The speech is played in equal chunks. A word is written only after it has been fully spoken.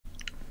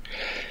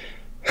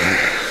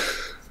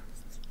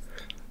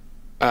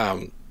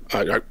I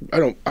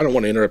don't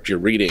want to interrupt your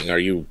reading. Are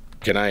you?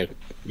 Can I?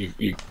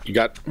 You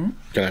got?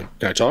 Can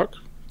I talk?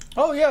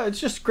 Oh yeah, it's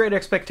just Great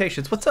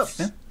Expectations. What's up,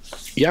 man?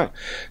 Yeah.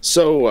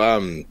 So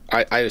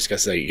I just gotta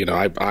say, you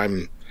know,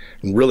 I'm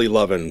really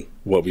loving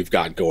what we've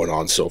got going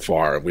on so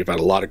far. We've had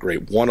a lot of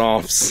great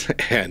one-offs,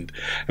 and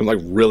I'm like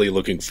really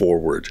looking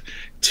forward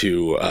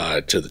to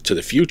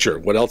the future.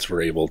 What else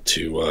we're able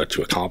to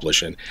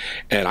accomplish, and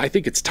I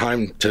think it's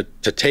time to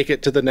take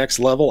it to the next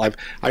level.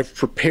 I've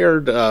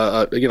prepared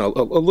you know,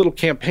 a little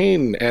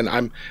campaign, and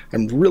I'm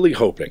really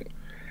hoping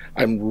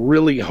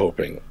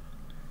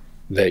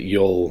that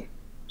you'll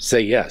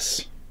say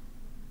yes.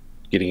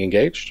 Getting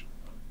engaged?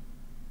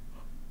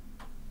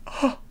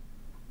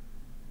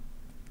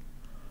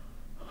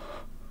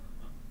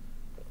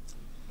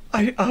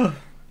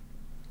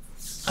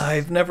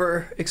 I've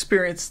never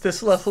experienced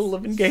this level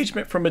of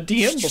engagement from a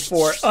DM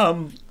before.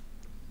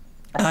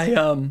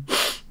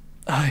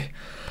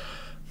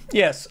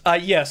 Yes.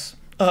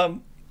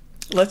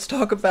 Let's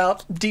talk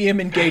about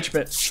DM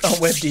engagement on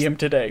Web DM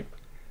today.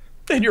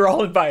 And you're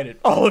all invited,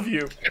 all of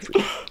you.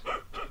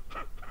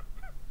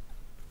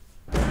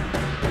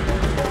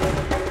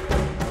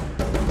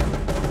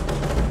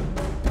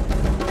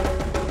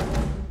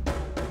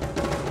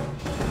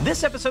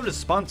 This episode is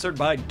sponsored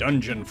by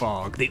Dungeon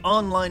Fog, the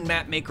online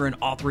map maker and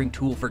authoring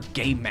tool for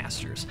game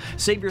masters.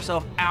 Save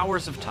yourself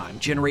hours of time,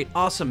 generate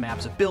awesome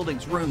maps of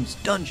buildings, rooms,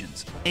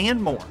 dungeons,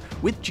 and more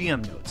with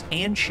GM notes,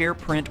 and share,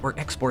 print, or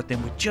export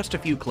them with just a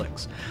few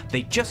clicks.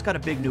 They just got a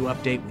big new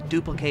update with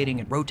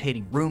duplicating and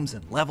rotating rooms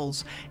and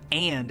levels,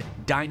 and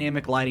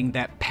dynamic lighting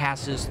that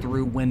passes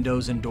through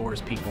windows and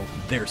doors, people.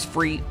 There's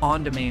free,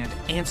 on-demand,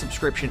 and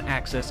subscription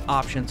access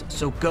options,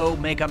 so go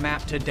make a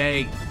map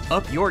today.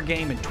 Up your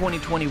game in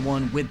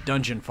 2021 with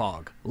Dungeon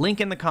Fog. Link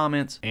in the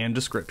comments and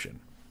description.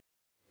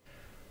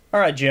 All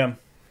right, Jim.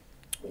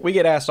 We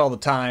get asked all the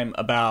time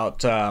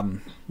about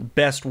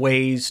best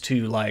ways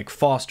to like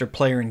foster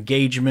player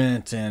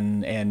engagement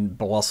and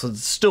but also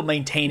still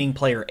maintaining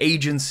player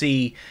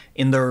agency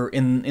in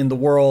the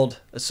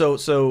world.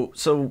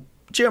 So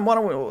Jim, why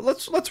don't we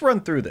let's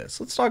run through this.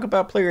 Let's talk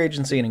about player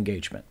agency and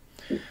engagement.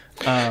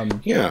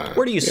 Yeah.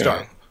 Where do you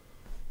start?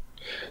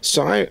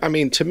 So I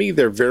mean, to me,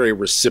 they're very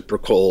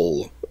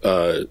reciprocal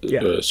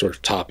sort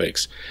of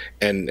topics,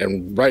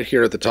 and right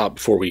here at the top,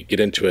 before we get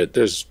into it,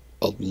 there's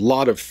a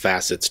lot of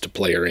facets to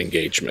player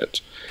engagement,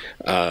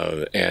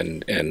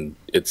 and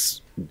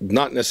it's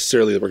not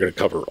necessarily that we're going to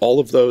cover all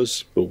of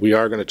those, but we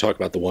are going to talk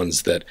about the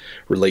ones that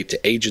relate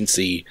to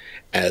agency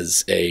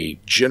as a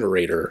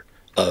generator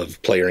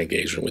of player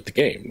engagement with the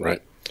game,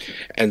 right?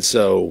 And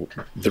so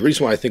the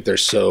reason why I think they're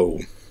so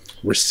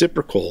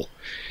reciprocal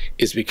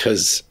is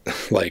because,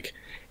 like,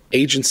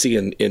 agency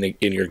in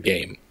your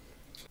game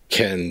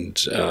can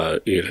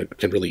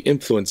really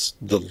influence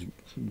the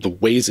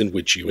ways in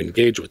which you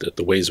engage with it,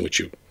 the ways in which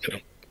you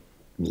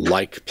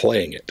like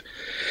playing it.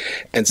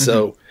 And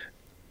so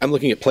I'm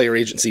looking at player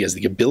agency as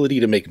the ability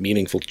to make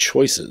meaningful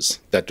choices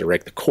that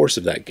direct the course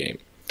of that game.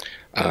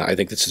 I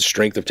think that's the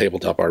strength of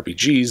tabletop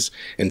RPGs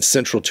and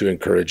central to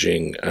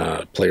encouraging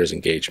players'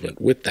 engagement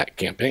with that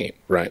campaign,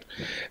 right?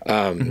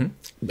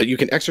 But you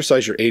can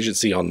exercise your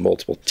agency on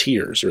multiple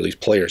tiers, or at least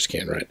players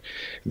can, right?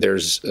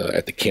 There's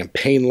at the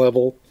campaign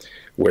level,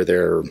 where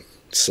they're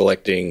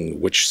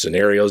selecting which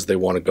scenarios they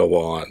want to go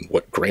on,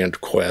 what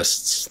grand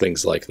quests,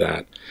 things like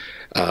that,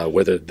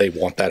 whether they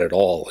want that at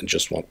all and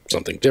just want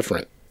something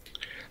different.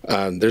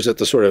 There's at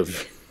the sort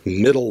of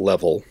middle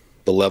level,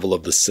 the level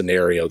of the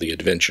scenario, the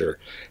adventure.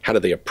 How do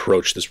they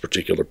approach this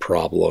particular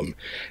problem?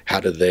 How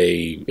do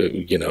they,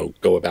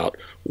 go about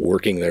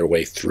working their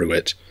way through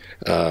it?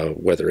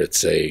 Whether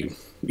it's a,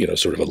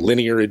 sort of a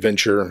linear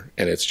adventure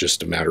and it's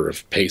just a matter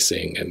of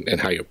pacing and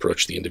how you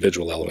approach the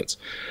individual elements,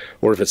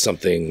 or if it's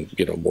something,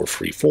 more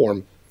free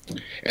form.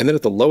 And then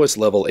at the lowest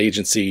level,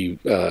 agency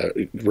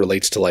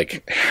relates to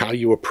like how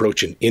you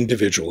approach an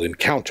individual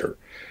encounter.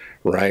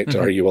 Right?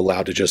 Are you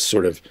allowed to just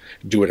sort of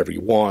do whatever you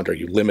want? Are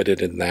you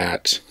limited in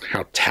that?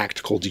 How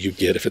tactical do you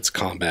get if it's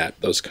combat?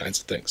 Those kinds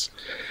of things.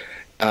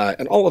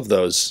 And all of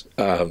those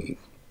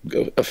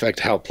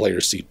affect how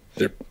players see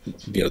their,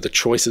 the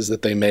choices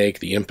that they make,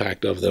 the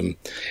impact of them.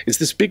 It's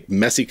this big,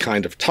 messy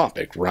kind of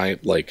topic,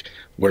 right? Like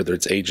whether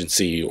it's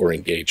agency or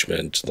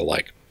engagement, the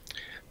like.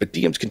 But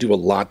DMs can do a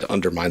lot to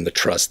undermine the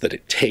trust that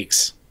it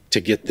takes to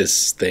get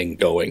this thing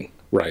going.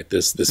 Right,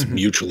 this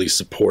mutually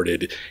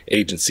supported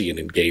agency and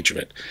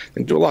engagement,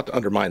 and do a lot to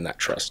undermine that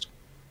trust.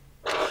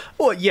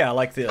 Well, yeah,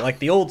 like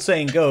the old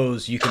saying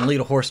goes, you can lead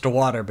a horse to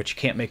water, but you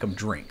can't make them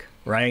drink,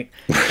 right?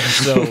 And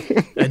so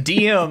a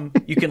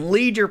DM, you can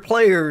lead your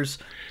players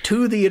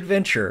to the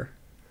adventure,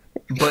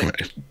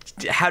 but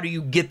how do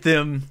you get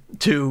them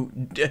to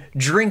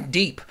drink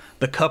deep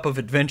the cup of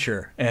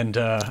adventure and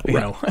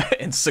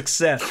and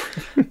success?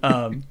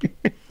 Obviously.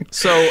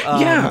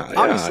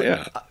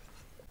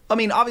 I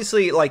mean,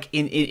 obviously, like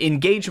in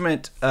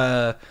engagement,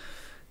 to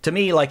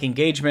me, like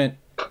engagement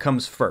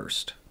comes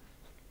first.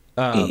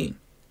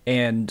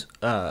 And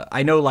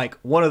I know, like,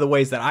 one of the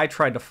ways that I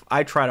try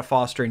to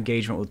foster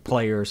engagement with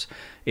players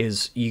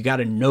is you got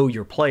to know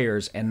your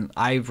players. And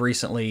I've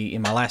recently,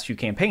 in my last few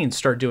campaigns,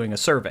 started doing a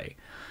survey.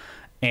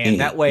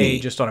 And that way,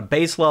 just on a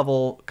base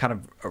level, kind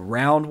of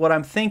around what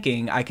I'm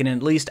thinking, I can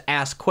at least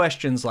ask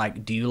questions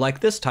like, do you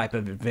like this type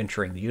of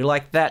adventuring? Do you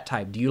like that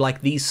type? Do you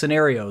like these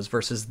scenarios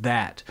versus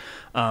that?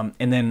 And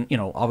then, you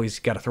know, always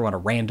got to throw in a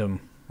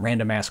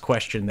random ass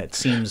question that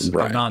seems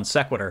a non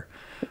sequitur.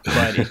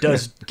 But it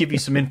does give you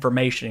some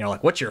information. You know,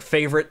 like, what's your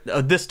favorite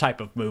this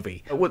type of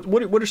movie?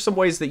 What are some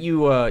ways that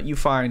you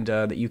find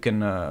that you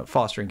can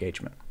foster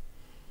engagement?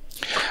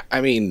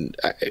 I mean,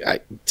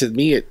 to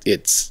me,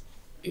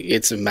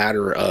 it's a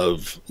matter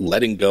of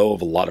letting go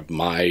of a lot of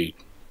my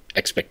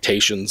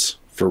expectations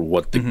for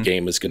what the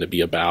game is going to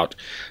be about,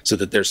 so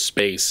that there's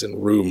space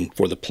and room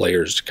for the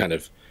players to kind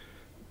of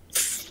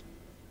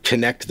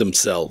connect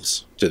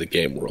themselves to the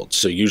game world.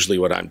 So usually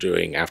what I'm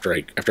doing after I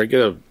get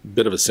a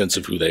bit of a sense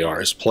of who they are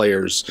as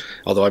players,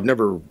 although I've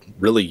never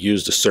really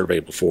used a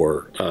survey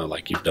before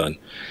like you've done,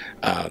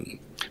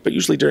 but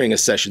usually during a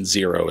session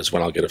 0 is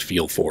when I'll get a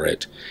feel for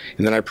it.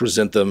 And then I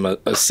present them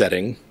a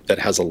setting that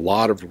has a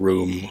lot of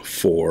room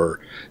for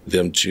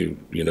them to,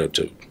 you know,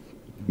 to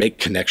make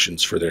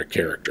connections for their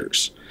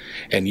characters.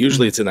 And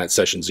usually it's in that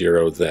session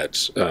 0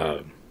 that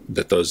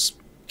that those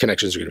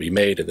connections are going to be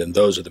made, and then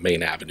those are the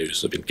main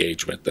avenues of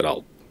engagement that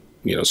I'll,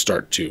 you know,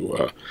 start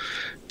to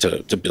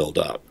build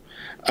up.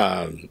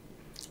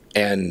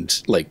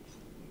 And like,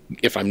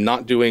 if I'm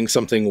not doing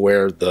something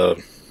where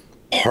the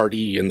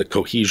party and the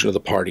cohesion of the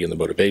party and the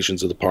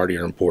motivations of the party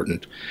are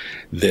important,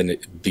 then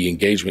the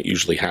engagement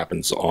usually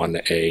happens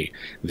on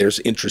there's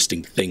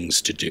interesting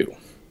things to do,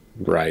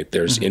 right?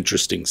 There's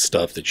interesting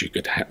stuff that you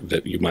could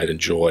that you might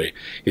enjoy.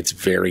 It's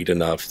varied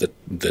enough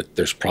that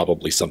there's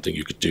probably something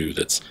you could do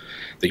that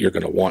you're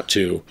going to want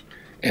to.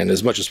 And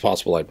as much as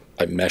possible,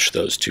 I mesh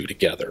those two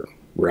together,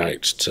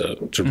 right?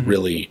 To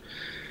really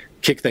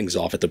kick things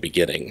off at the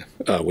beginning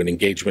when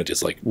engagement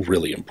is like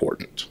really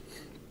important.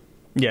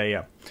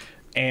 Yeah.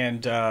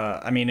 And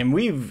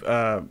we've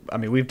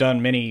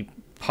done many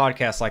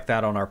podcasts like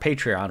that on our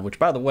Patreon, which,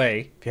 by the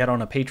way, if you head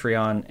on a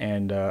Patreon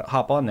and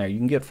hop on there, you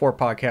can get 4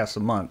 podcasts a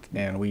month,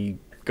 and we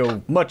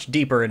go much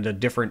deeper into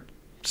different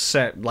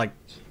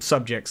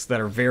subjects that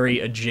are very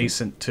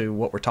adjacent to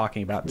what we're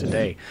talking about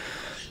today.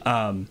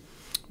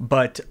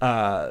 But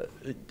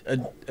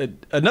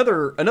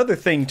another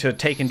thing to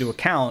take into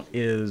account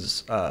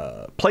is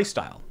play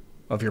style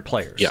of your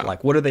players. Yeah.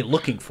 Like, what are they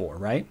looking for,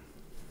 right?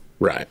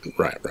 Right.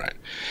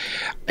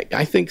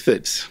 I think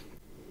that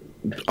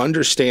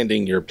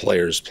understanding your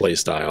players' play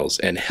styles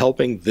and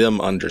helping them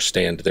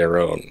understand their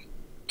own,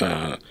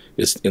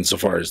 is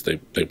insofar as they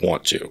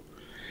want to,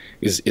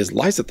 is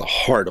lies at the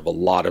heart of a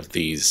lot of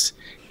these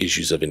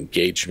issues of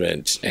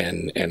engagement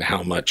and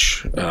how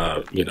much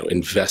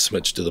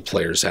investment do the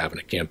players have in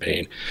a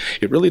campaign.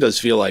 It really does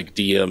feel like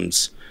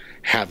DMs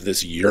have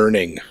this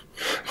yearning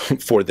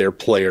for their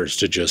players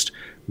to just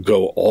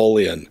go all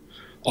in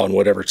on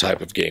whatever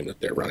type of game that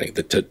they're running,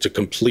 to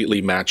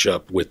completely match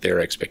up with their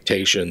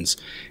expectations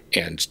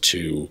and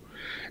to,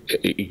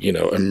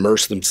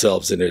 immerse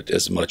themselves in it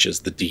as much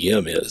as the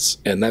DM is.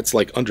 And that's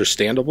like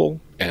understandable.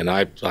 And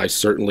I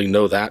certainly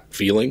know that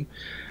feeling.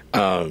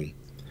 But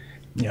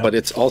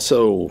it's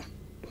also,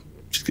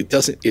 it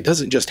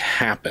doesn't just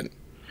happen.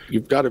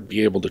 You've got to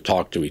be able to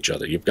talk to each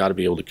other. You've got to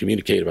be able to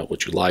communicate about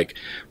what you like,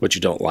 what you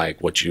don't like,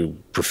 what you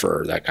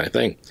prefer, that kind of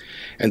thing.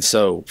 And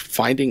so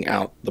finding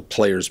out the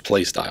players'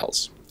 play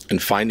styles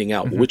and finding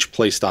out which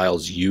play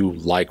styles you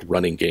like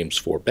running games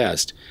for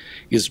best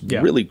is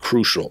really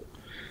crucial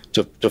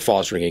to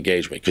fostering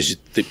engagement, because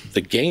the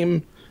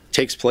game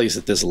takes place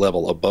at this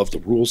level above the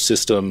rule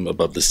system,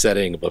 above the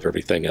setting, above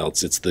everything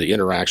else. It's the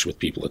interaction with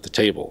people at the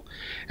table.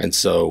 And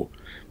so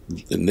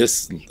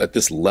at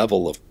this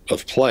level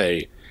of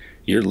play,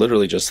 you're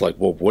literally just like,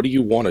 well, what do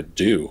you want to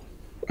do?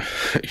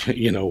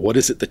 What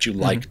is it that you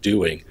like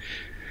doing?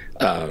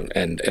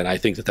 And I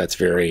think that's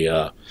very,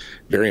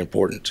 very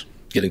important,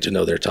 getting to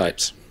know their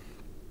types.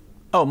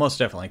 Oh, most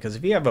definitely. Because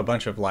if you have a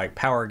bunch of like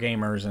power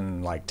gamers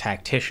and like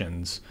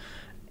tacticians,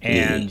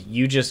 and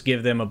you just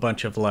give them a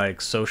bunch of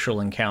like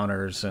social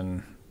encounters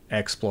and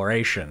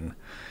exploration,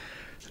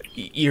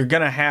 it's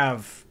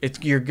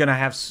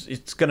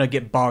gonna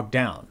get bogged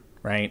down,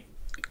 right?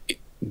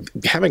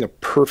 Having a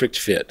perfect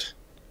fit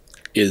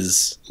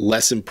is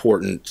less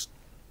important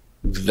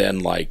than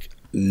like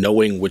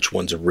knowing which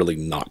ones are really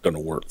not going to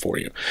work for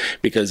you.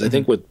 Because I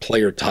think with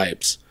player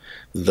types,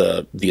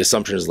 the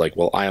assumption is like,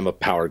 well, I am a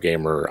power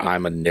gamer,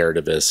 I'm a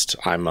narrativist,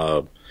 I'm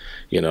a,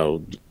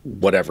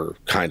 whatever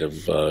kind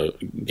of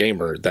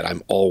gamer, that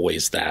I'm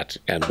always that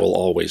and will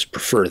always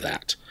prefer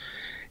that.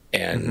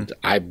 And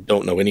I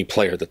don't know any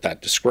player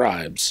that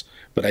describes,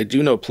 but I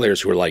do know players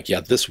who are like, yeah,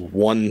 this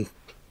one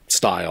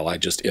style,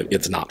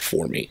 it's not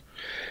for me.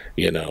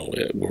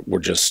 We're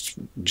just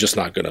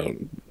not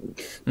going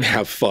to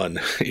have fun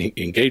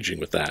engaging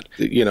with that.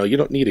 You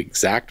don't need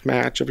exact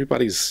match.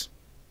 Everybody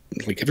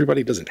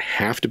doesn't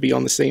have to be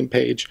on the same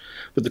page,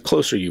 but the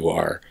closer you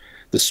are,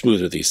 the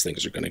smoother these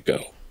things are going to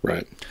go,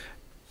 right?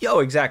 Yo,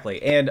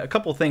 exactly. And a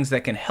couple of things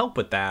that can help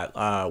with that.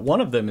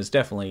 One of them is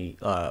definitely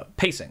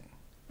pacing,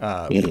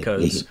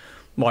 because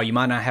while you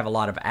might not have a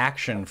lot of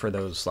action for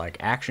those like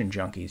action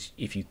junkies,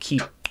 if you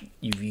keep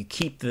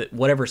the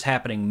whatever's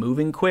happening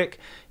moving quick,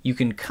 you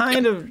can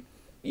kind of,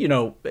 you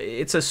know,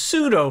 it's a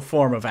pseudo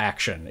form of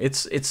action.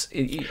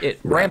 It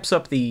ramps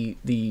up the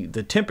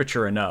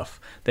temperature enough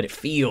that it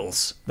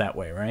feels that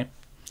way, right?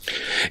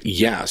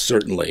 Yeah,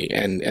 certainly.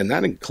 And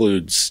that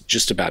includes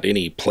just about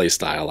any play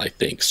style, I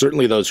think.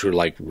 Certainly those who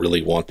like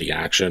really want the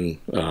action,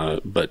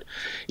 but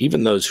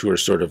even those who are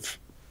sort of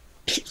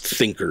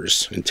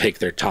thinkers and take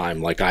their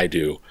time like I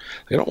do,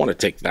 they don't want to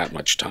take that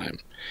much time.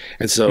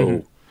 And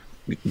so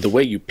the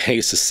way you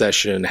pace a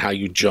session, how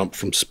you jump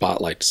from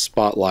spotlight to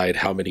spotlight,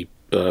 how many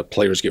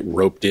players get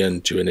roped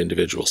into an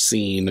individual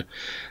scene,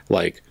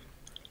 like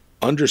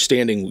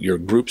understanding your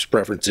group's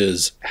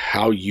preferences,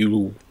 how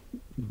you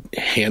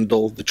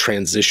handle the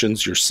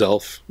transitions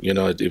yourself. You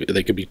know,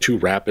 they could be too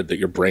rapid that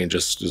your brain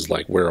just is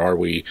like, where are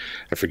we?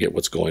 I forget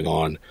what's going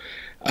on.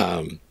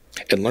 And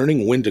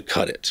learning when to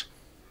cut it,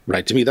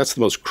 right? To me, that's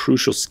the most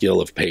crucial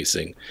skill of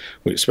pacing,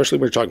 especially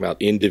when we're talking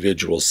about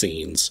individual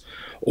scenes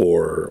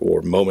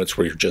or moments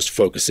where you're just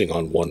focusing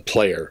on one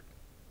player.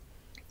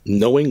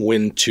 Knowing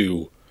when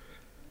to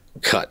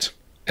cut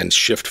and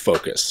shift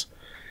focus,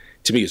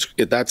 to me,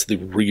 that's the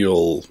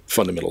real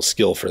fundamental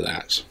skill for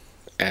that.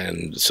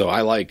 And so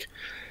I like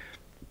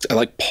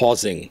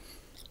pausing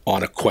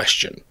on a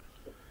question,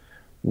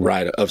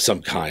 right, of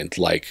some kind.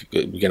 Like,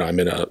 you know, I'm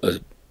in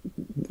a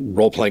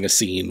role-playing a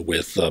scene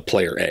with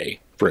player A,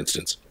 for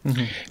instance,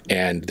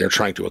 and they're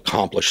trying to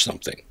accomplish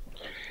something.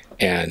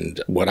 And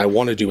what I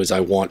want to do is I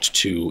want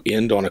to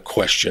end on a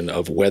question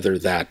of whether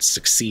that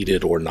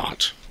succeeded or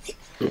not,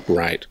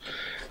 right?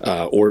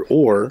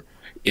 Or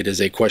it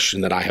is a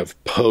question that I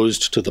have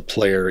posed to the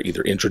player,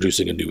 either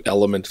introducing a new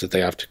element that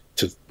they have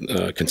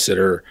to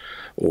consider,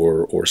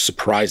 or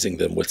surprising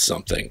them with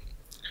something,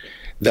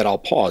 that I'll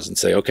pause and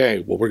say, okay,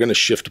 well, we're going to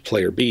shift to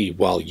player B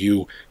while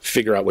you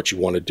figure out what you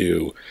want to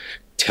do.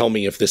 Tell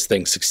me if this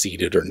thing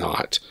succeeded or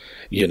not.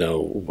 You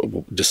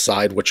know,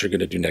 decide what you're going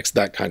to do next,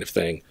 that kind of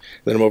thing.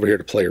 Then I'm over here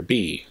to player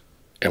B,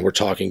 and we're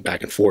talking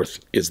back and forth.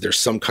 Is there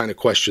some kind of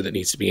question that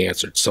needs to be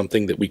answered?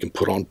 Something that we can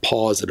put on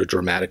pause at a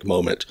dramatic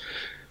moment,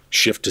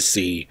 shift to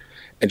C,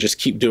 and just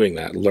keep doing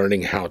that,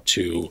 learning how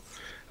to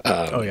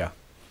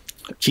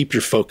keep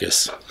your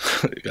focus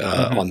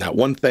on that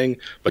one thing,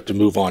 but to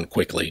move on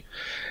quickly.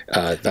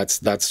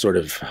 That's sort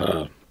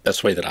of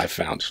best way that I've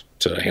found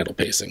to handle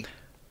pacing.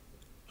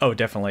 Oh,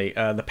 definitely.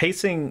 The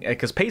pacing,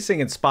 because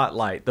pacing and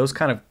spotlight, those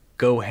kind of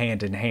go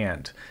hand in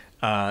hand.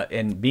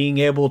 And being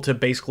able to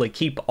basically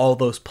keep all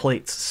those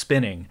plates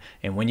spinning,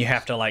 and when you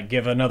have to like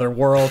give another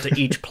whirl to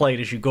each plate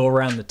as you go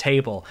around the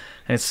table,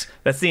 and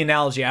that's the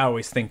analogy I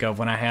always think of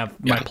when I have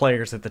my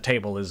players at the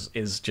table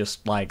is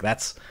just like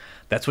that's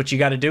what you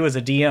got to do as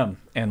a DM,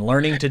 and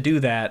learning to do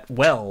that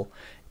well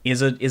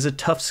is a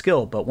tough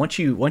skill. But once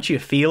you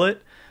feel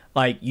it,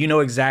 like you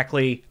know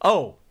exactly,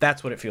 oh,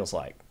 that's what it feels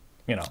like.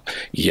 You know.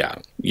 Yeah.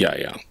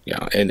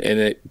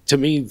 And to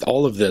me,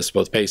 all of this,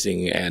 both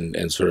pacing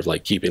and sort of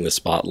like keeping the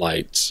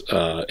spotlight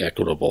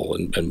equitable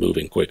and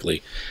moving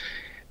quickly,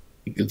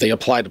 they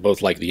apply to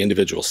both like the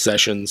individual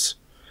sessions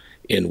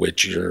in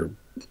which you're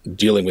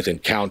dealing with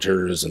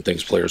encounters and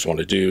things players want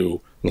to do,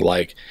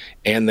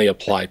 and they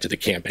apply to the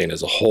campaign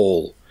as a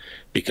whole,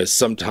 because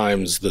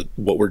sometimes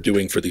what we're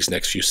doing for these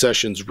next few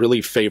sessions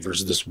really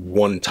favors this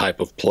one type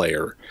of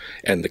player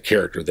and the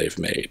character they've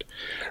made,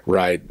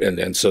 right?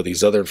 And so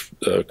these other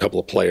couple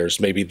of players,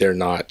 maybe they're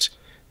not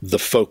the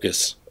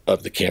focus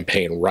of the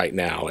campaign right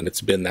now, and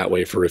it's been that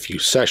way for a few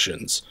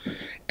sessions.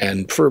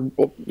 And for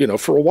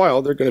a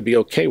while, they're going to be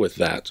okay with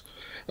that,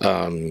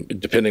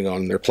 depending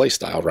on their play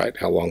style, right?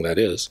 How long that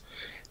is.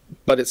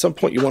 But at some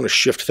point, you want to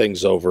shift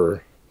things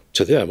over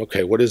to them.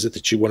 Okay, what is it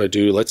that you want to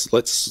do?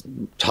 Let's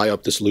tie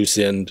up this loose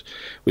end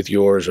with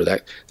yours, or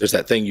that there's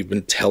that thing you've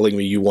been telling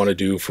me you want to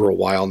do for a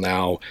while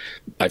now.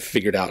 I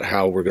figured out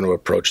how we're going to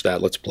approach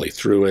that. Let's play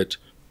through it.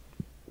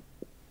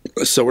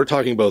 So we're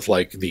talking both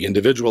like the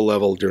individual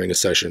level during a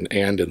session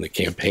and in the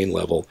campaign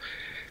level.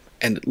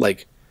 And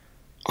like,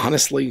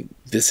 honestly,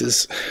 this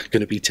is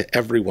going to be to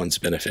everyone's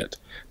benefit,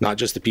 not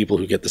just the people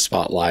who get the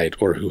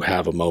spotlight or who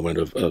have a moment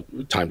of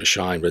time to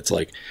shine, but it's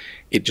like,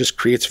 it just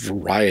creates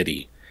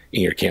variety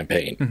in your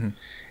campaign.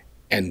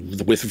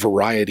 And with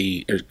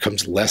variety, there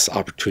comes less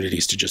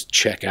opportunities to just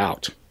check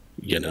out.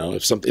 You know,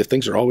 if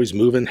things are always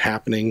moving,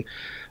 happening,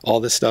 all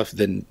this stuff,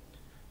 then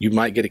you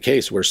might get a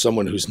case where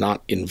someone who's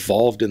not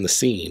involved in the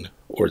scene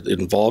or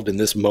involved in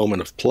this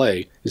moment of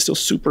play is still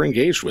super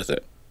engaged with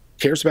it,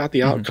 cares about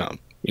the outcome,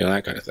 you know,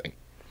 that kind of thing.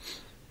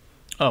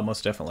 Oh,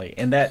 most definitely.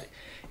 And that,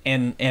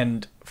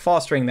 and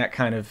fostering that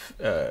kind of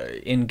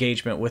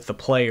engagement with the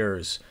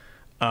players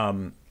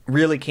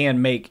really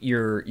can make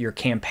your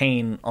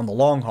campaign on the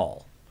long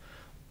haul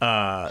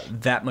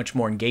that much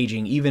more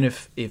engaging, even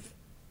if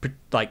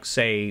like,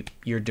 say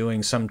you're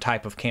doing some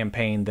type of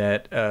campaign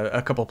that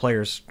a couple of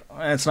players,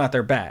 it's not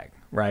their bag,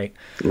 right?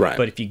 Right.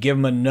 But if you give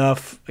them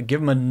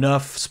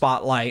enough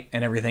spotlight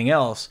and everything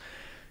else,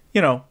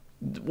 you know,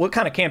 what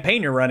kind of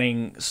campaign you're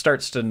running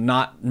starts to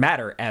not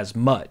matter as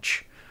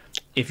much.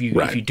 If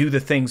you do the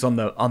things on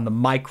the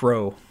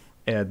micro,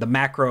 the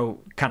macro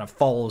kind of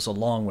follows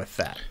along with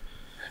that.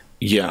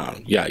 Yeah,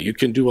 you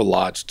can do a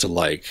lot to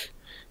like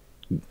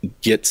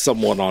get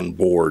someone on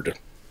board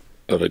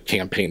of a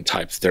campaign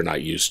type that they're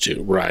not used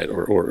to, right?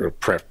 Or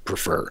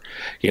prefer.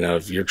 You know,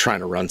 if you're trying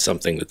to run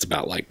something that's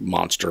about like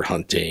monster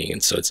hunting,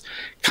 and so it's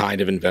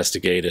kind of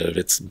investigative,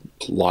 it's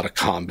a lot of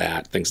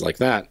combat, things like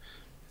that.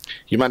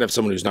 You might have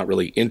someone who's not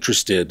really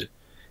interested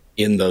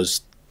in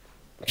those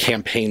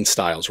campaign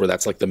styles where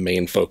that's like the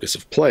main focus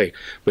of play,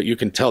 but you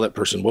can tell that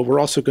person, well, we're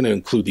also going to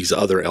include these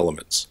other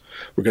elements.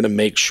 We're going to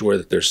make sure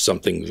that there's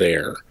something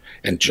there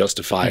and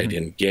justify it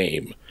in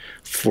game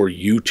for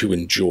you to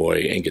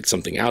enjoy and get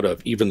something out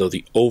of, even though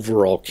the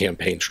overall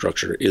campaign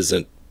structure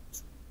isn't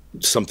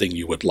something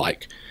you would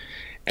like.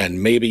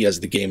 And maybe as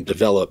the game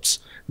develops,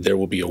 there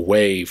will be a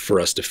way for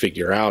us to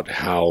figure out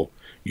how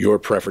your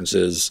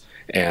preferences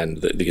and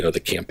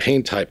the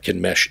campaign type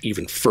can mesh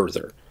even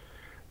further.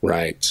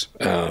 Right.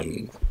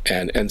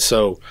 And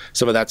so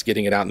some of that's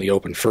getting it out in the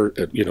open for,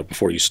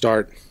 before you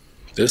start.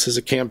 This is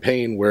a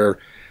campaign where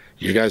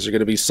you guys are going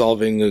to be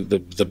solving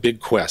the big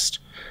quest,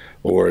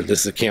 or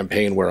this is a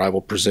campaign where I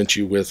will present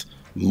you with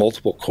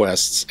multiple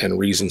quests and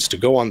reasons to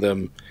go on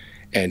them,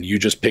 and you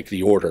just pick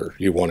the order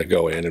you want to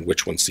go in and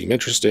which ones seem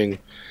interesting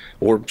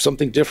or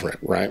something different,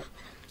 right?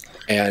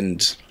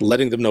 And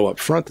letting them know up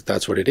front that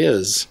that's what it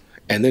is,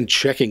 and then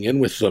checking in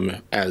with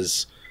them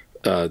as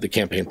the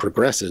campaign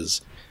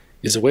progresses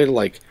is a way to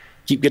like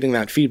keep getting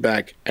that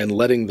feedback and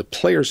letting the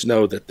players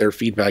know that their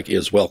feedback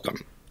is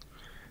welcome,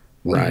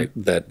 right?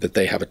 That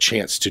they have a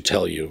chance to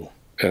tell you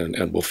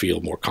and will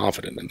feel more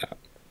confident in that.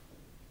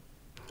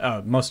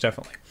 Most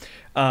definitely.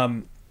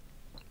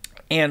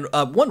 And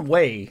one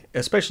way,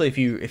 especially if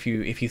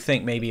you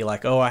think maybe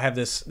like, oh, I have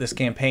this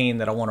campaign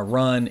that I want to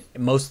run,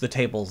 most of the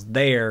tables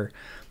they're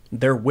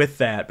with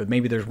that, but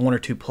maybe there's one or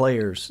two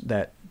players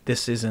that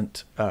this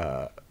isn't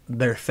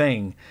their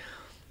thing.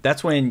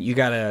 That's when you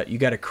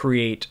gotta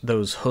create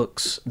those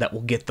hooks that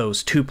will get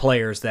those two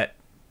players that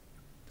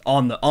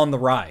on the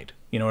ride.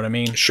 You know what I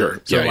mean? Sure.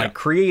 So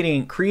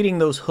creating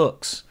those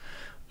hooks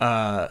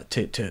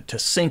to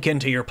sink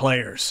into your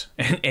players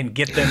and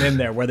get them in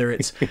there, whether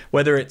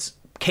it's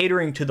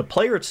catering to the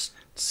player's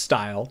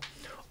style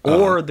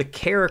or the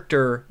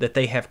character that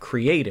they have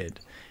created.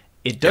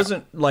 It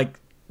doesn't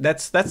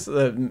that's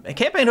the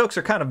campaign hooks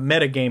are kind of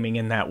metagaming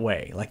in that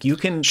way. Like you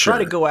can try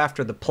to go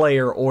after the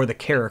player or the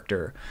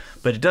character,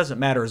 but it doesn't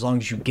matter as long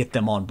as you get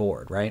them on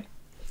board, right?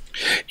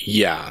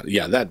 Yeah,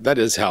 that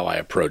is how I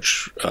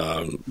approach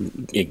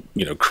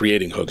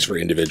creating hooks for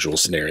individual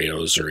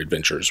scenarios or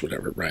adventures,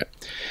 whatever, right?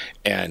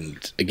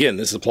 And again,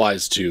 this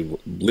applies to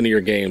linear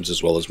games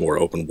as well as more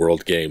open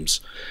world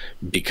games,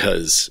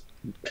 because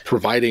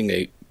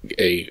providing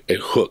a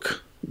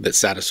hook that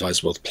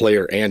satisfies both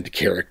player and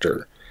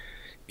character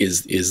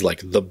is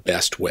like the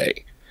best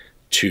way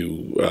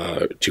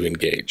to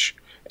engage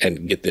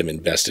and get them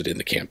invested in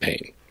the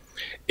campaign.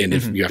 And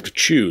if you have to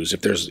choose,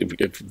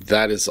 if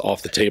that is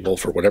off the table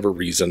for whatever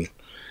reason,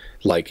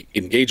 like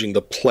engaging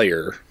the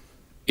player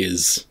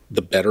is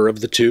the better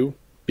of the two,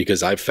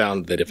 because I've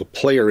found that if a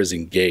player is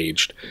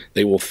engaged,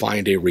 they will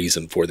find a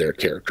reason for their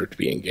character to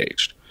be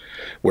engaged.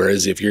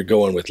 Whereas if you're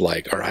going with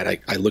like, all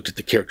right, I looked at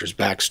the character's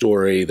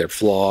backstory, their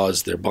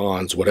flaws, their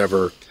bonds,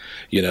 whatever,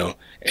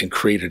 and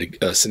created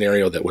a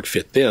scenario that would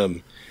fit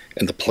them,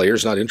 and the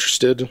player's not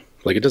interested,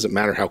 like it doesn't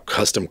matter how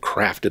custom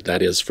crafted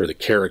that is for the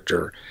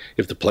character.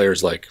 If the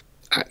player's like,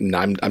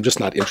 I'm just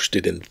not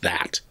interested in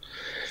that,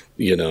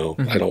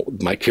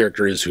 my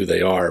character is who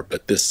they are,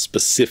 but this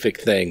specific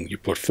thing you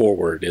put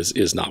forward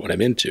is not what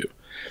I'm into.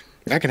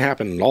 That can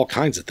happen in all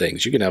kinds of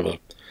things. You can have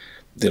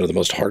the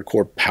most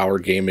hardcore power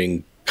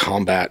gaming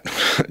combat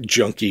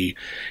junkie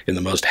in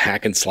the most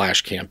hack and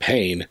slash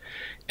campaign,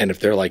 and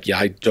if they're like, yeah,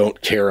 I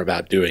don't care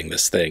about doing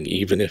this thing,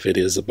 even if it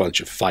is a bunch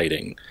of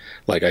fighting,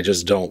 like I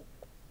just don't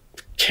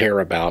care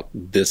about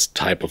this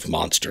type of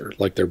monster,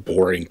 like they're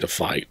boring to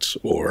fight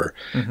or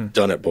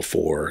done it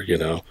before,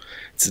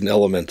 it's an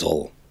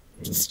elemental,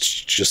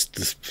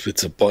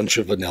 it's a bunch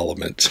of an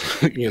element,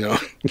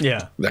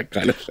 that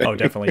kind of thing. Oh,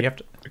 definitely. You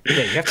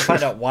have to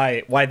find out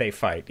why they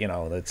fight. You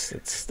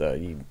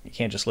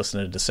can't just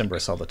listen to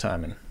Decemberus all the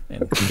time and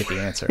get the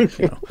answer.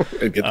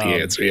 And get the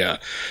answer, yeah.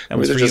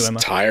 They're just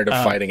tired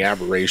of fighting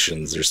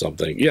aberrations or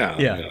something.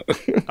 Yeah.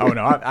 Oh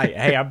no,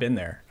 I've been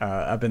there.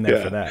 I've been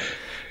there for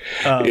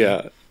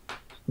that.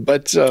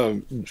 But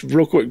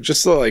real quick,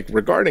 just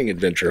regarding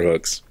adventure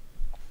hooks.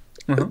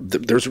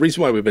 There's a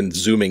reason why we've been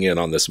zooming in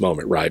on this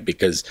moment, right?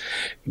 Because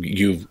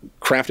you've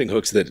crafting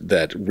hooks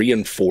that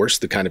reinforce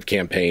the kind of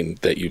campaign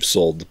that you've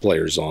sold the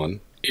players on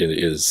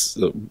is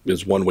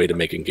one way to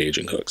make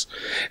engaging hooks.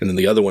 And then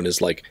the other one is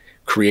like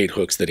create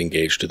hooks that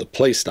engage to the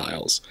play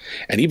styles.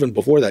 And even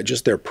before that,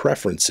 just their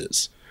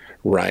preferences,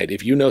 right?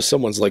 If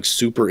someone's like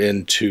super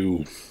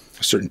into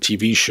a certain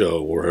TV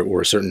show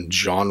or a certain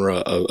genre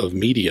of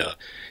media,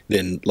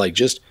 then like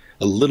just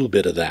a little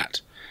bit of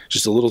that,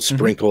 just a little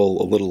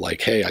sprinkle, a little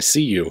like, hey, I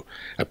see you,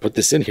 I put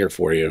this in here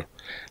for you,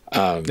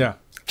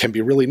 can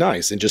be really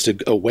nice. And just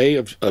a way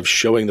of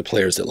showing the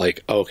players that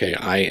like, okay,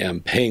 I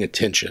am paying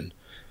attention.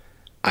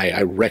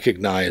 I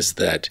recognize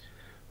that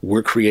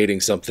we're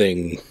creating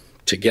something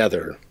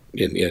together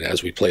in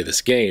as we play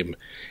this game.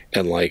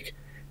 And like,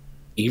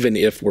 even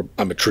if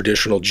I'm a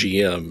traditional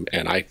GM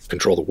and I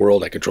control the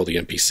world, I control the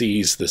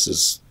NPCs, this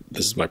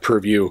is my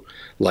purview,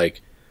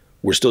 like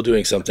we're still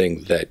doing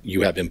something that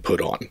you have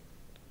input on,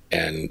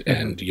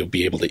 and you'll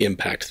be able to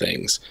impact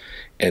things.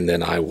 And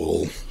then I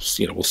will,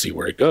 we'll see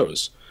where it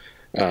goes.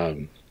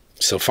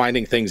 So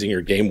finding things in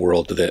your game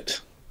world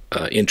that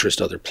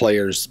interest other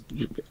players,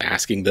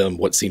 asking them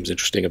what seems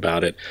interesting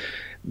about it,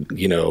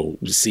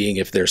 seeing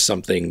if there's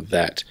something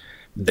that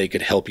they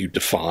could help you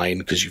define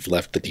because you've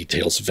left the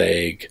details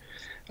vague.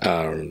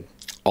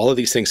 All of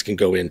these things can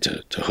go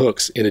into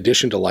hooks, in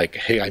addition to like,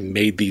 hey, I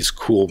made these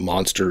cool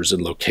monsters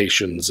and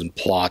locations and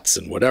plots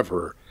and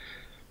whatever.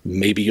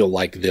 Maybe you'll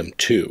like them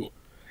too.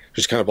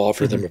 Just kind of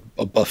offer them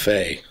a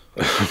buffet.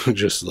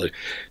 Just like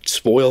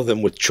spoil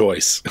them with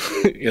choice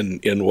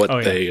in what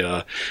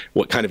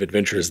what kind of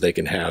adventures they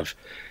can have,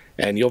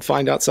 and you'll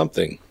find out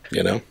something.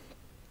 They'll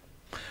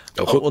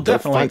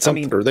definitely find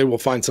something, or they will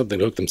find something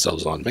to hook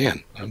themselves on.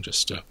 Man, I'm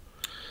just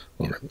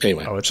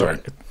anyway. Oh, it's sorry.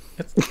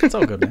 It's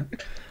all good,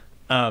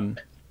 man.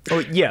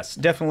 Yes,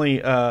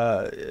 definitely.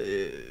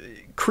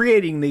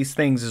 Creating these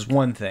things is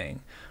one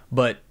thing,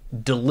 but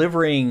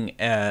delivering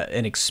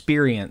an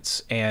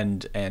experience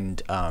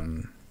and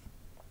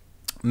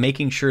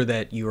making sure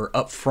that you are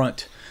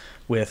upfront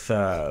with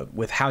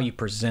how you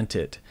present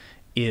it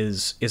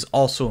is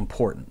also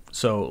important.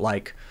 So,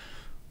 like,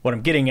 what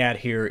I'm getting at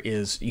here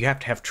is you have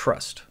to have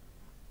trust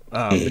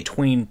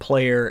between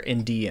player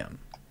and DM.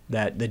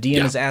 That the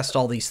DM has asked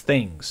all these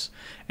things,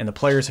 and the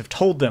players have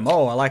told them,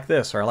 "Oh, I like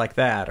this," or "I like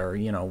that," or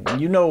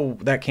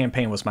that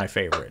campaign was my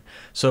favorite.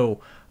 So,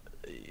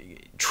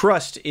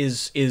 trust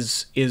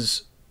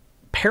is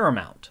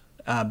paramount.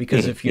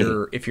 Because if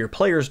your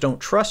players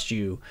don't trust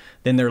you,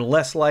 then they're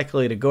less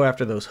likely to go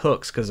after those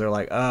hooks, because they're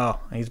like, oh,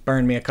 he's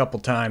burned me a couple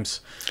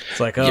times.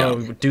 It's like,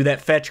 oh, do that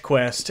fetch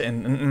quest,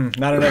 and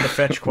not another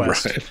fetch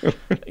quest.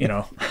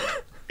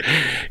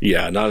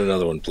 Yeah, not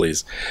another one,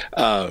 please.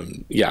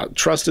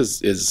 Trust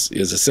is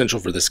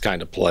essential for this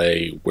kind of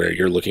play where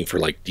you're looking for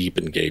like deep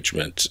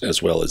engagement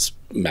as well as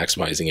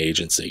maximizing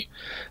agency.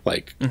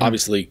 Like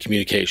obviously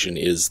communication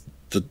is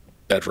the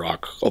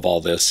bedrock of all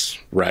this,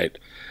 right?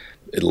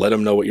 Let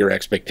them know what your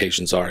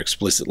expectations are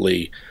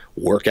explicitly.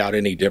 Work out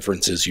any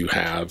differences you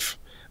have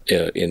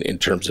in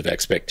terms of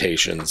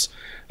expectations.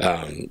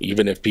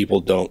 Even if people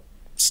don't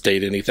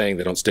state anything,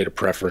 they don't state a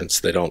preference,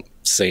 they don't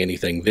say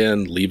anything,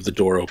 then leave the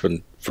door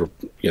open for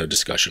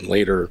discussion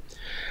later.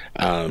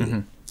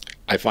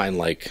 I find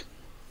like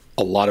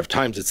a lot of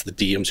times it's the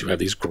DMs who have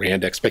these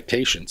grand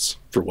expectations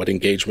for what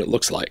engagement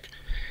looks like.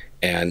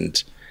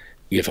 And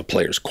if a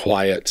player's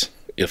quiet,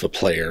 if a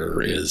player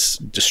is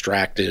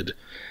distracted,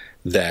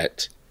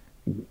 that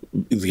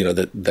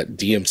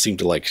DMs seem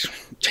to like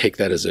take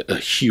that as a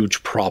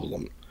huge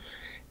problem,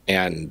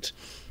 and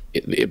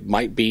it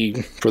might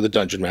be for the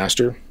dungeon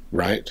master,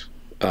 right?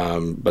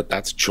 But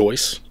that's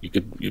choice. You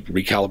could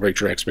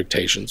recalibrate your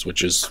expectations,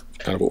 which is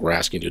kind of what we're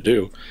asking you to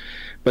do.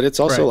 But it's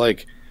also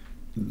like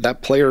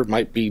that player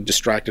might be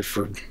distracted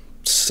for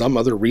some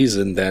other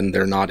reason than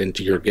they're not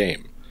into your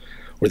game,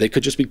 or they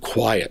could just be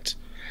quiet,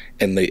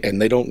 and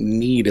they don't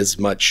need as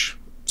much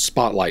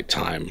spotlight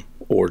time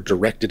or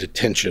directed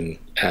attention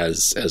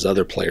as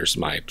other players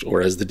might, or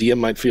as the DM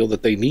might feel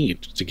that they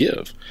need to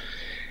give.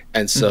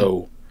 And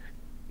so,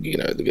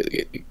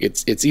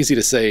 it's easy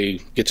to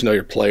say, get to know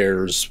your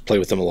players, play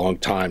with them a long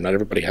time. Not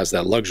everybody has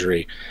that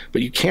luxury,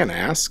 but you can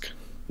ask.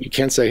 You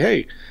can say,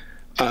 hey,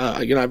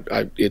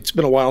 it's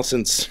been a while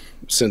since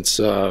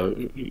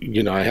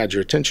I had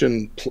your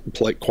attention,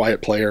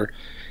 quiet player.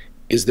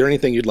 Is there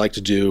anything you'd like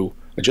to do?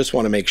 I just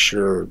want to make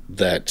sure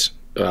that,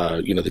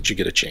 that you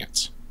get a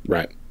chance.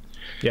 Right.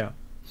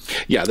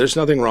 Yeah, there's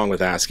nothing wrong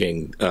with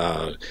asking,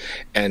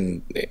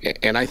 and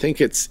I think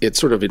it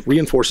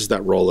reinforces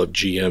that role of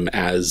GM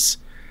as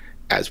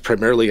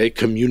primarily a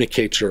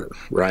communicator,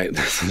 right?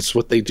 That's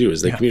what they do,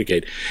 is they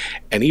communicate.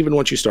 And even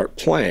once you start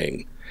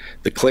playing,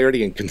 the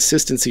clarity and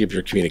consistency of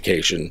your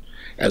communication,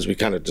 as we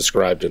kind of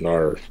described in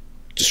our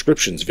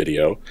descriptions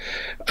video,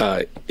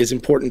 is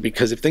important,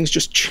 because if things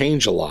just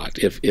change a lot,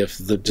 if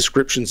the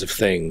descriptions of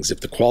things,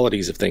 if the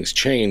qualities of things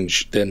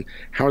change, then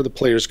how are the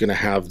players going to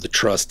have the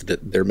trust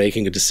that they're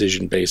making a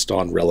decision based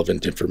on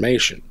relevant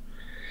information?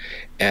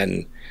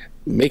 And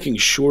making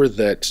sure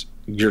that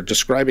you're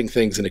describing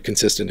things in a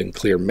consistent and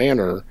clear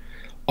manner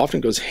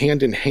often goes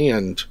hand in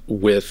hand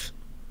with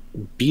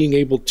being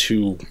able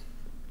to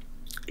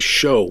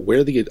show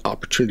where the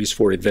opportunities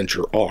for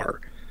adventure are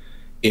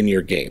in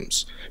your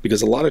games,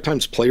 because a lot of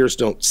times players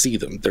don't see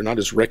them. They're not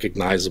as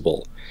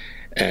recognizable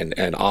and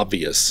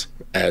obvious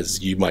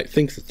as you might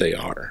think that they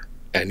are.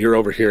 And you're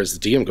over here as the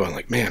DM going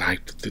like, man,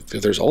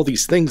 there's all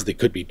these things they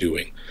could be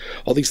doing.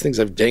 All these things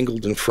I've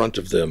dangled in front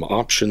of them,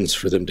 options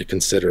for them to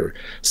consider.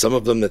 Some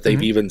of them that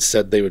they've even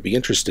said they would be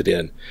interested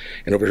in.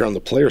 And over here on the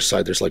player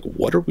side, there's like,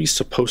 what are we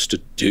supposed to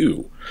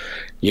do?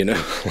 You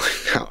know,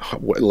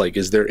 like,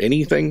 is there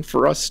anything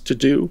for us to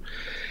do?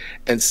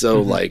 And so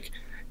like,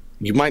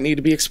 you might need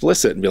to be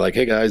explicit and be like,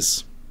 hey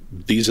guys,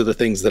 these are the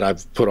things that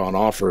I've put on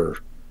offer.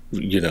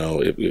 You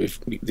know,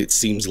 if it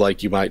seems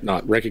like you might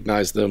not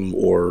recognize them,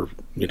 or,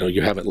 you know,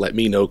 you haven't let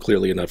me know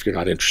clearly enough you're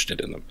not interested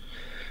in them.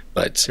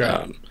 But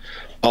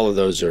all of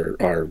those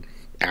are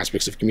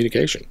aspects of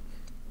communication.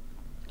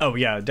 Oh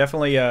yeah,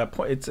 definitely.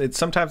 It's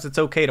sometimes it's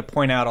okay to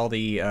point out all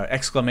the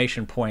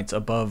exclamation points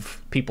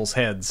above people's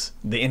heads,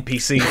 the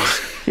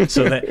NPCs,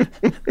 so that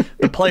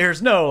the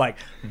players know, like,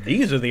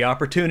 these are the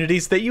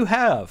opportunities that you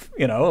have.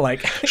 You know,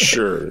 like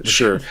sure.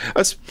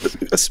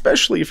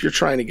 Especially if you're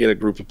trying to get a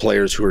group of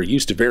players who are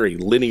used to very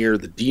linear.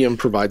 The DM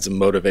provides them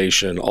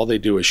motivation. All they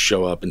do is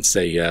show up and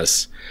say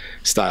yes,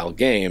 style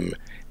game,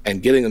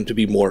 and getting them to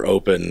be more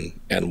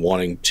open and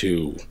wanting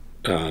to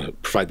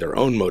provide their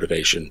own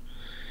motivation.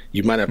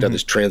 You might have to have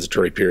this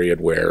transitory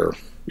period where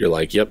you're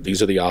like, yep,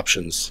 these are the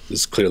options. This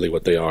is clearly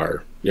what they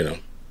are, you know,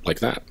 like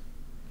that.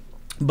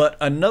 But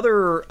I guess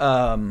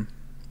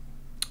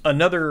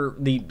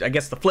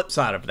the flip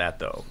side of that,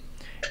 though,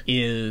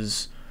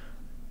 is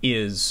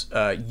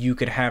you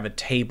could have a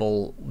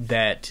table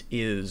that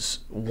is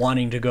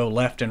wanting to go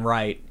left and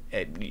right.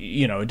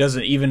 You know, it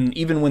doesn't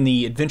even when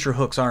the adventure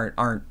hooks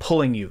aren't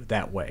pulling you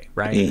that way,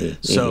 right?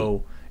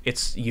 So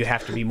you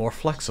have to be more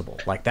flexible.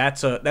 Like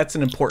that's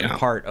an important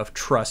part of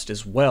trust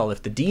as well.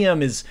 If the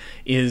DM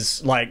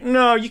is like,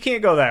 no, you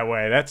can't go that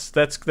way. That's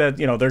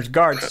you know, there's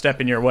guards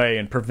stepping your way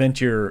and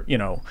prevent your, you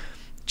know,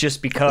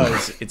 just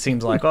because it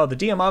seems like, oh, the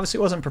DM obviously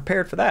wasn't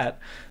prepared for that.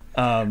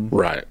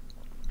 Right.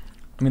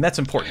 I mean, that's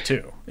important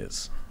too.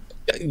 Is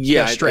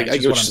stretch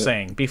is what I'm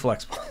saying. Be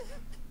flexible.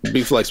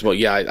 Be flexible.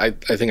 Yeah, I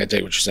think I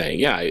take what you're saying.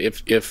 Yeah,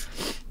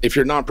 if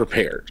you're not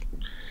prepared,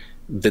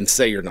 then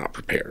say you're not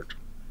prepared.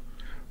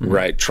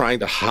 Right, trying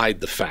to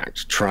hide the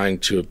fact, trying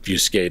to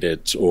obfuscate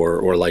it,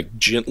 or like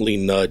gently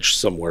nudge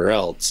somewhere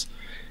else,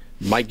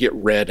 might get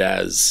read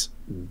as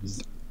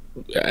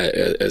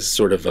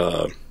sort of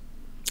a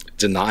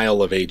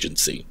denial of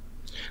agency.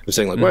 I'm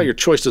saying like, well, your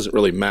choice doesn't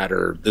really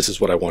matter. This is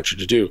what I want you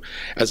to do,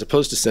 as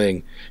opposed to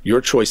saying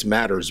your choice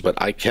matters, but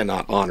I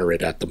cannot honor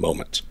it at the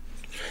moment.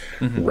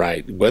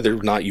 Right, whether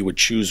or not you would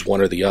choose one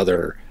or the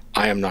other,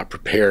 I am not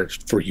prepared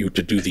for you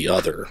to do the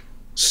other.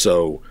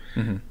 So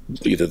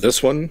either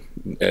this one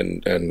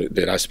and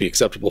it has to be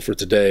acceptable for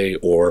today,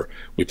 or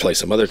we play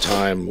some other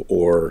time,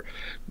 or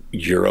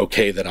you're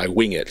okay that I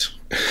wing it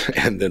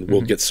and then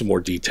we'll get some more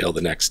detail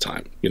the next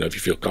time, you know, if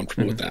you feel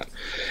comfortable with that.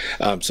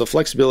 So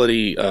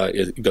flexibility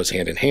it goes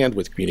hand in hand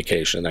with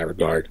communication in that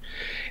regard.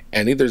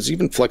 And there's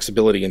even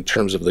flexibility in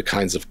terms of the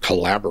kinds of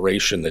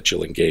collaboration that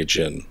you'll engage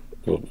in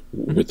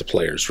with the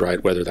players,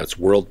 right? Whether that's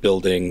world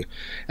building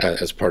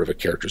as part of a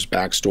character's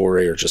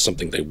backstory, or just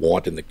something they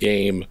want in the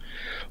game,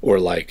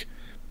 or like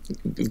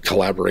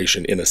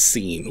collaboration in a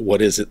scene.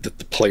 What is it that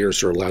the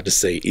players are allowed to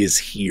say is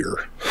here,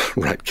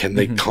 right? Can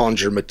they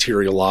conjure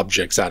material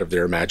objects out of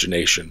their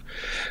imagination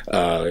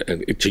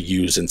and to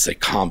use in, say,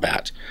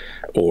 combat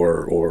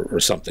or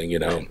something, you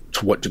know?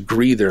 To what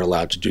degree they're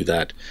allowed to do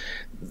that,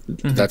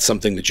 that's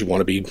something that you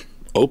want to be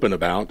open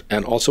about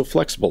and also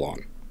flexible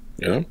on,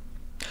 you know?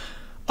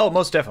 Oh,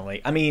 most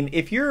definitely. I mean,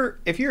 if you're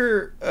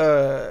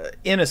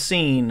in a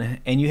scene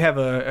and you have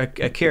a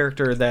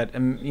character that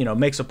you know,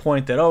 makes a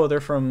point that, oh, they're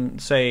from,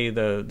 say,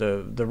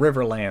 the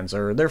Riverlands,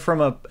 or they're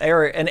from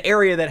an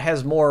area that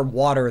has more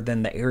water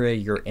than the area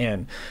you're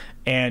in,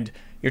 and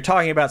you're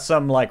talking about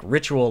some like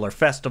ritual or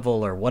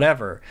festival or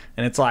whatever,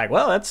 and it's like,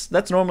 well,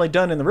 that's normally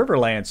done in the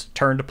Riverlands.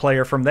 Turn to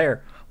player from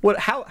there.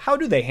 How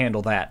do they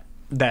handle that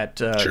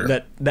bit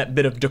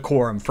of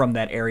decorum from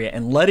that area,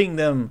 and letting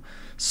them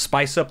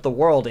spice up the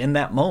world in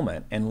that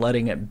moment and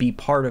letting it be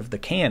part of the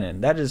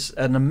canon? That is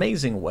an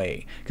amazing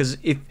way. Because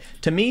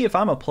if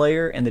I'm a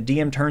player and the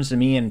DM turns to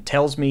me and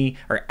tells me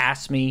or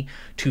asks me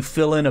to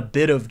fill in a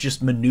bit of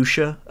just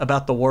minutia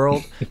about the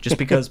world just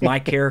because my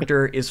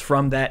character is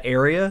from that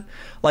area,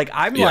 like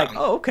I'm like,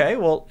 oh, okay,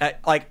 well,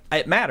 like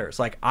it matters.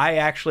 Like I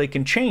actually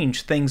can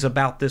change things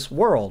about this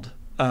world.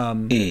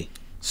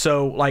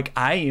 So like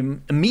I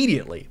am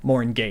immediately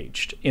more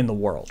engaged in the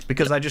world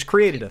because I just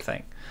created a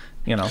thing.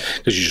 You know,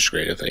 because you just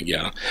create a thing.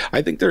 Yeah,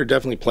 I think there are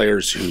definitely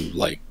players who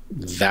like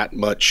that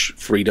much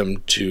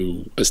freedom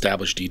to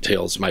establish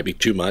details might be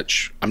too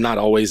much. I'm not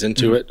always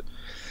into it,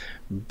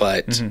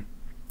 but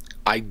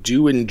I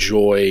do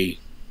enjoy,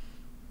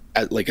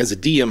 like as a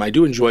DM, I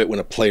do enjoy it when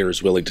a player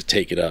is willing to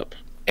take it up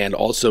and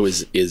also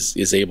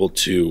is able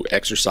to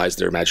exercise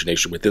their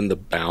imagination within the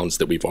bounds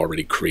that we've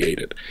already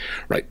created,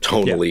 right?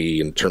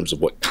 Tonally, in terms of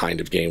what kind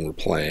of game we're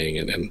playing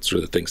and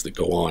sort of the things that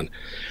go on.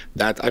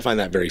 That I find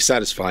that very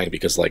satisfying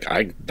because like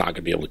I'm not going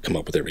to be able to come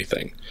up with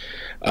everything.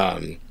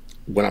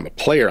 when I'm a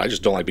player, I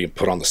just don't like being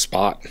put on the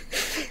spot.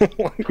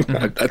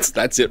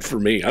 That's it for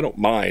me. I don't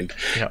mind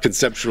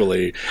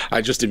conceptually.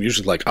 I just am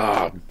usually like,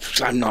 I'm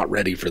not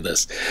ready for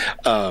this.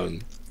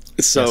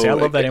 So see, I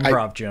love that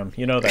improv, Jim.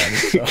 You know that.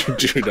 So. You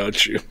do,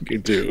 don't you? You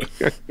do.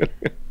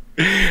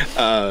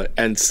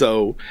 And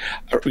so,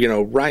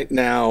 right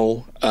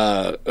now,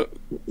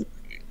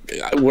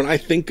 when I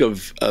think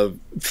of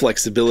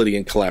flexibility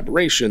and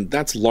collaboration,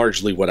 that's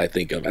largely what I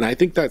think of. And I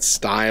think that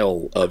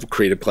style of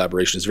creative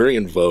collaboration is very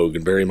in vogue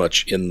and very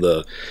much in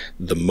the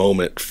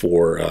moment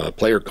for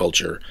player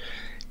culture.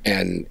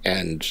 And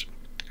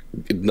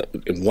in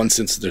one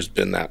sense, there's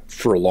been that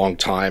for a long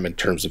time in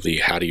terms of the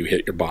how do you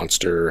hit your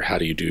monster, how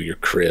do you do your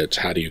crit,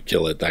 how do you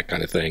kill it, that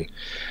kind of thing.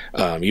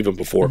 Even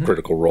before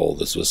Critical Role,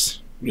 this was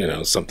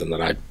something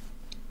that I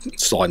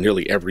saw in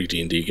nearly every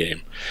D&D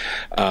game.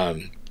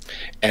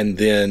 And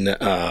then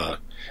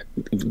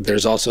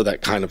there's also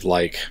that kind of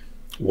like,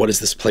 what does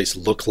this place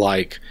look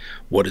like?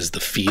 What is the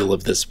feel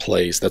of this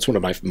place? That's one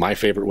of my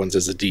favorite ones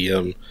as a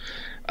DM,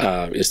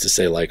 is to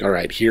say like, all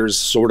right, here's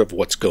sort of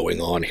what's going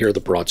on. Here are the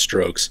broad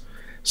strokes.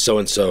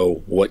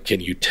 So-and-so, what can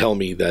you tell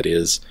me that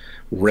is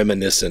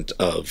reminiscent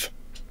of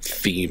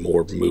theme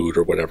or mood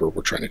or whatever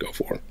we're trying to go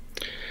for?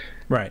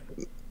 Right.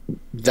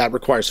 That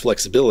requires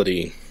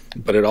flexibility,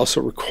 but it also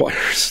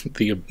requires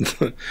the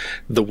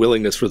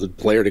willingness for the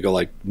player to go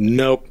like,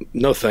 nope,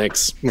 no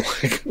thanks.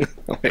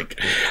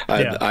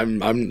 I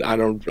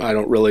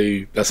don't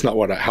really. That's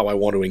not how I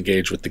want to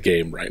engage with the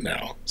game right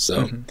now.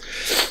 So,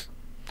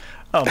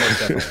 oh, most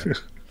definitely.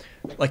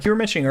 Like you were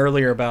mentioning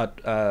earlier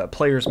about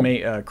players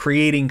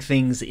creating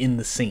things in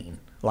the scene.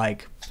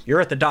 Like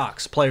you're at the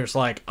docks, players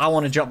like, I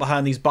want to jump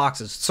behind these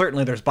boxes.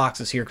 Certainly, there's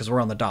boxes here because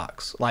we're on the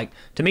docks. Like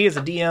to me as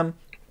a DM,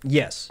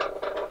 yes.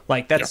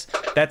 Like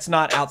that's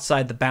not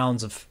outside the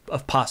bounds of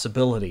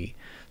possibility.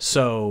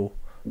 So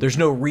there's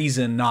no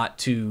reason not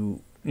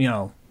to,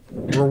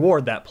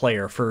 reward that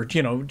player for,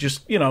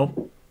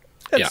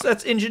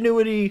 that's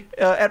ingenuity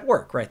at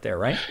work right there,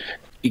 right?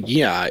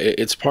 Yeah,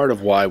 it's part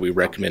of why we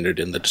recommended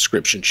in the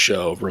description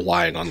show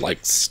relying on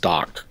like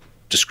stock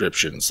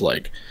descriptions,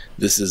 like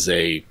this is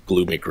a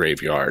gloomy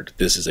graveyard,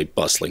 this is a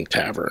bustling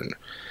tavern.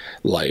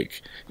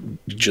 Like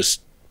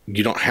just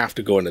you don't have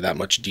to go into that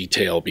much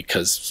detail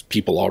because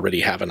people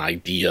already have an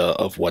idea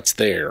of what's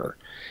there.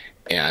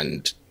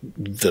 And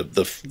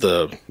the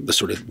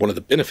sort of one of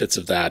the benefits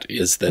of that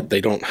is that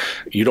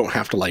you don't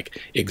have to like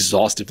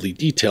exhaustively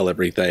detail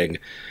everything.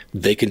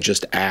 They can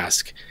just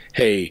ask,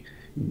 hey,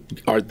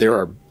 there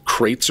are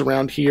crates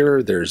around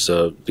here. There's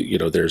a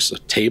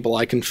table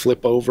I can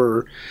flip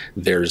over.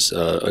 There's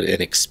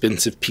an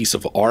expensive piece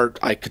of art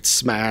I could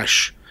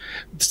smash.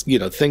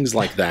 Things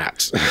like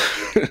that.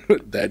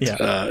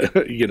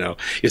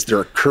 Is there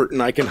a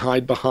curtain I can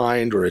hide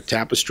behind or a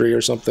tapestry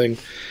or something?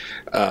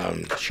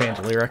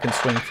 Chandelier I can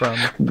swing from.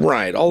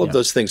 Right. All of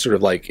those things sort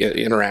of like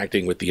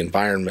interacting with the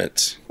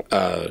environment,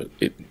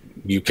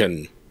 you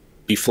can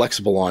be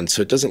flexible on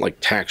so it doesn't like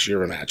tax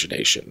your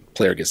imagination.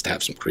 Player gets to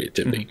have some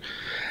creativity.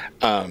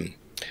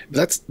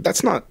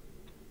 That's not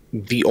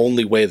the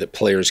only way that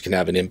players can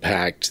have an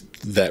impact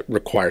that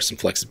requires some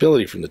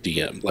flexibility from the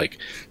DM. Like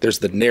there's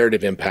the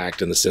narrative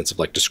impact in the sense of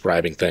like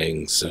describing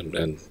things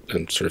and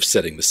sort of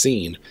setting the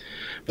scene,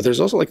 but there's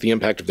also like the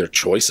impact of their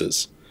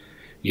choices,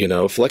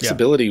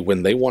 flexibility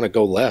when they want to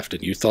go left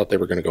and you thought they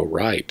were going to go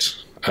right,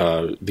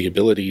 the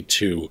ability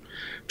to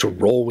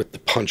roll with the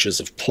punches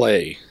of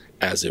play,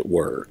 as it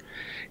were,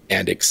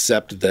 and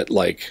accept that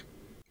like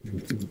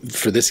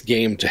for this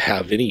game to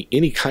have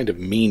any kind of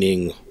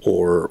meaning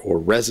or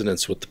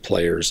resonance with the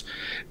players,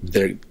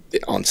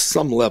 on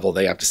some level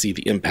they have to see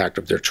the impact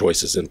of their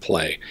choices in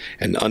play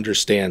and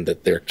understand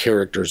that their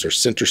characters are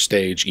center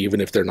stage. Even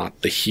if they're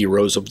not the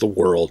heroes of the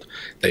world,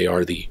 they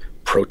are the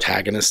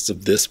protagonists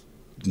of this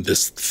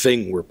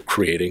thing we're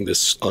creating,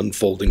 this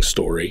unfolding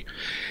story,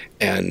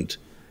 and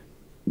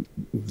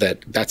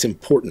that's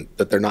important,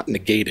 that they're not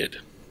negated.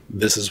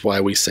 This is why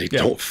we say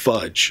don't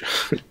fudge,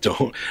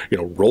 don't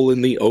roll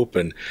in the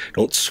open,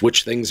 don't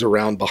switch things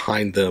around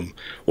behind them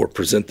or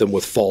present them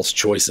with false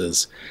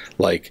choices.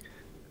 Like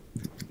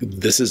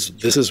this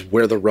is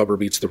where the rubber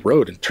meets the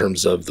road in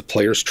terms of the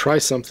players try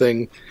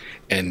something,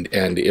 and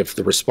if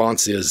the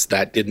response is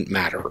that didn't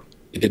matter,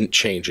 it didn't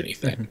change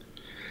anything,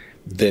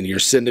 then you're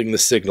sending the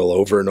signal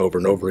over and over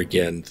and over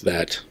again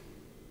that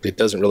it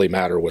doesn't really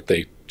matter what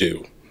they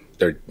do.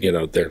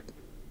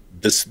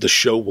 The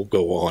show will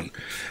go on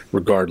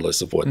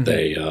regardless of what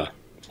they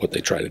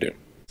try to do.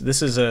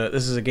 This is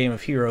a game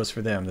of heroes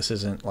for them. This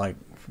isn't like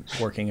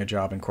working a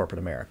job in corporate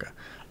America.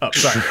 Oh,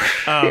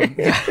 sorry.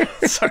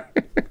 Sorry.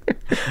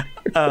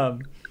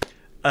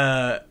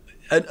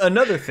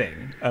 Another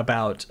thing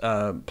about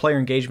player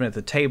engagement at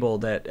the table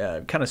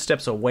that kind of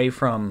steps away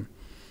from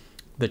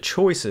the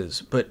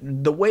choices, but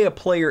the way a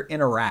player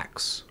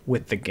interacts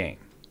with the game.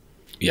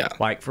 Yeah.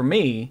 Like for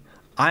me,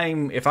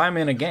 if I'm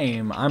in a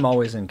game, I'm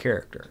always in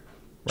character.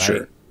 Right?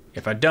 Sure.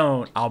 If I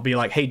don't, I'll be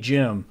like, hey,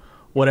 Jim,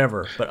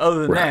 whatever. But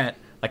other than that,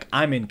 like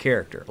I'm in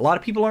character. A lot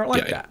of people aren't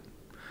like that.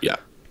 Yeah.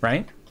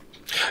 Right?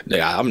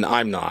 Yeah,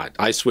 I'm not.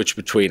 I switch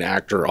between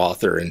actor,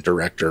 author, and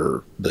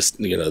director. The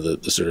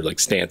sort of like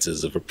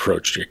stances of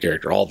approach to your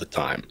character all the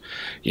time,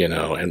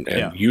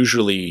 and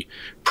usually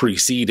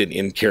precede an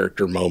in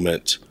character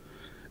moment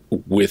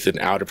with an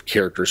out of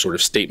character sort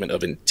of statement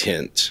of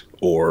intent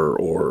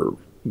or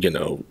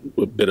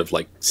a bit of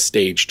like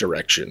stage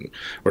direction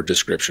or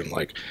description.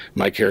 Like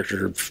my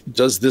character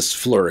does this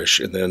flourish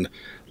and then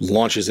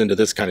launches into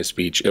this kind of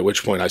speech. At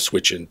which point I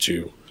switch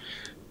into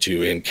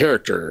in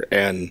character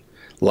and.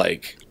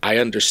 Like, I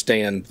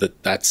understand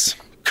that that's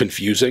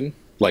confusing.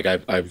 Like,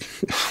 I've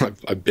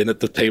been at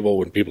the table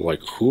when people are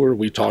like, who are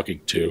we talking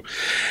to?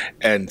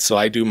 And so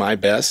I do my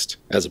best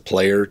as a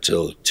player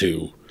to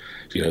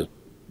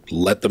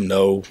let them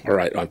know, all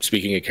right, I'm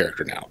speaking in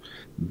character now.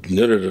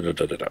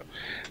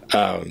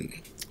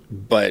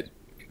 But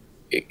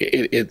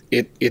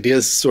it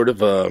is sort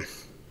of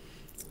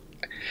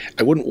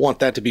I wouldn't want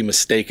that to be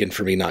mistaken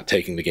for me not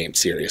taking the game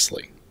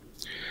seriously.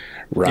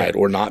 Right.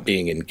 Yeah. Or not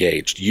being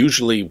engaged.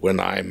 Usually when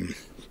I'm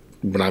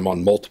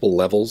on multiple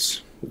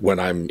levels, when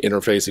I'm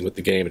interfacing with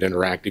the game and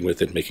interacting with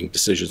it, making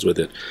decisions with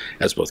it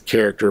as both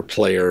character,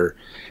 player,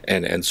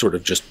 and sort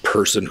of just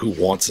person who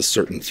wants a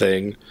certain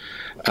thing,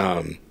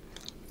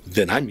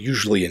 then I'm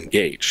usually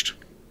engaged.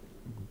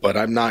 But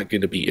I'm not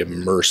going to be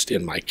immersed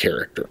in my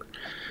character,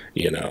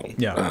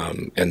 Yeah.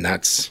 And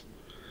that's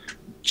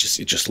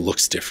it just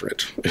looks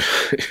different,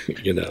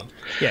 Yeah,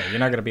 you're not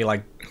going to be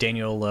like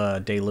Daniel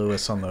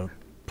Day-Lewis on the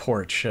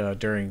porch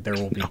during There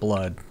Will Be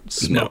Blood,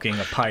 smoking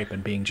a pipe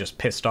and being just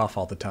pissed off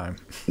all the time.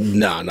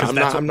 No,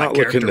 I'm not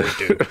looking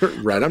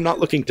to right. I'm not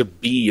looking to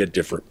be a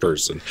different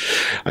person.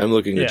 I'm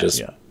looking to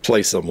just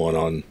play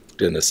someone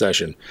in a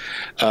session.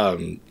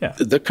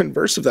 The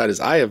converse of that is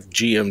I have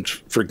GM'd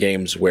for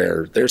games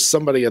where there's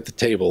somebody at the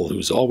table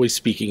who's always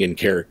speaking in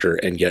character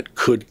and yet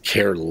could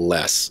care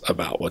less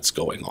about what's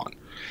going on.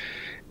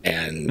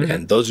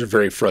 And those are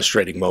very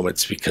frustrating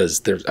moments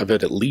because I've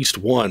had at least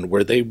one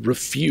where they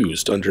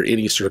refused under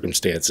any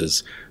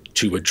circumstances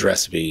to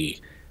address me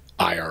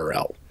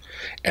IRL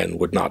and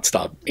would not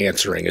stop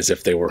answering as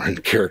if they were in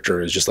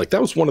character. It's just like,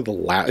 that was one of the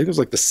last, it was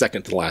like the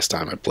second to the last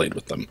time I played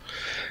with them.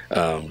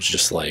 It was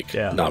just like,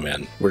 no,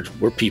 man,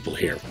 we're people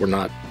here. You're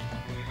not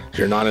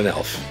an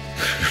elf.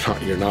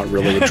 You're not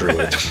really a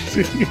druid.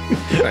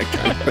 That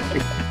kind of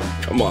thing.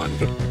 Come on.